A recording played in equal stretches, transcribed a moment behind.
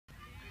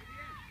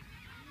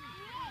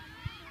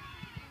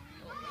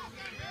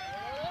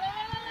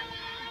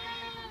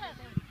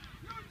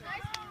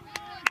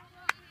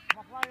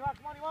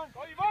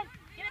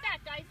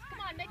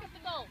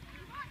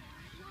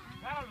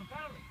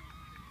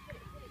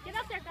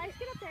Guys,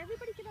 get up there.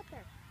 Everybody get up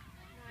there.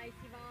 Nice,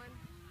 Yvonne.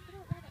 Get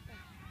out right up there.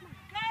 Come on.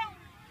 Go!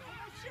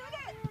 Shoot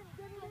it!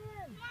 Get it in.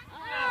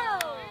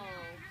 Oh!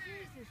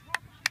 Jesus.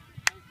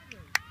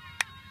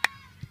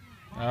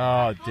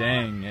 Oh,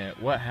 dang it.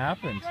 What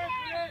happened?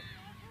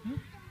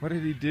 What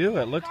did he do?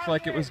 It looked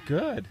like it was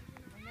good.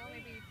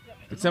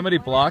 Did somebody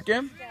block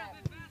him?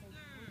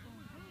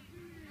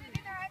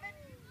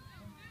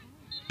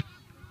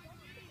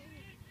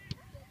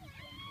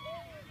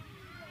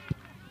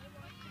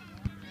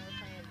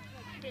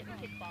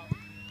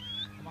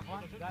 Come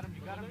on. You got him.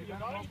 You got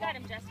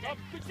him, Justin.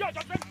 Good shot,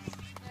 Justin.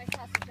 Nice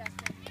hustle,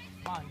 Justin.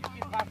 Come on, you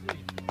keep passing.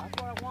 That's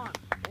what I want.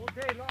 All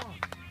day long.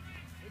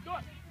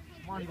 Come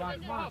on,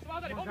 Yvonne. Come on.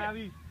 Come on,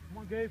 Gabby. Come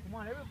on, Gabe. Come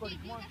on, everybody.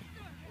 Come on.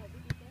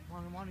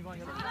 Come on, Yvonne.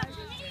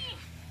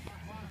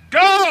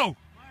 Go!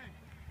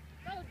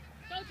 Go,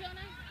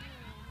 Jonah.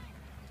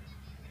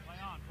 Play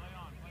on.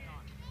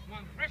 Come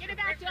on, Get it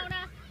back,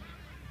 Jonah.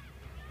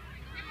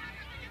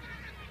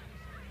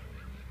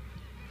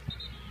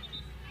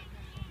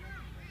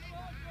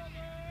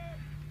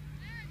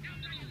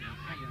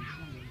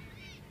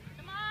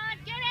 Come on,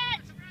 get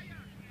it!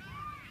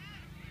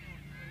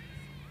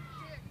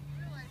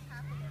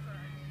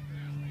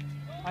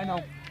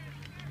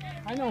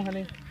 I know,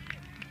 honey.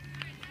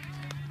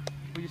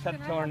 We just have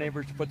to tell our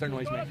neighbors to put their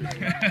noisemakers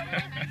in.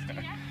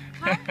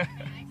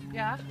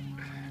 Yeah.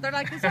 They're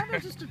like, is that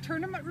just a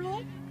tournament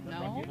rule?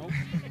 No.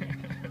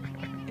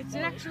 It's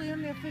actually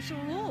in the official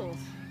rules.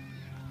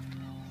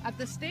 At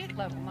the state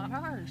level, not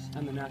ours.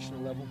 On the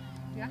national level.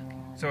 Yeah.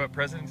 So at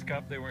President's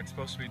Cup, they weren't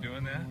supposed to be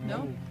doing that?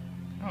 No.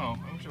 Oh,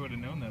 I wish I would have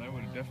known that. I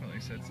would have definitely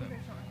said something.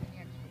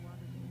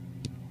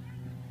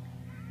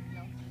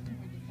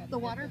 The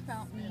water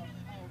fountain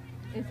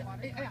is, the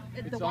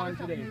It's water on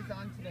fountain today. is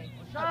on today.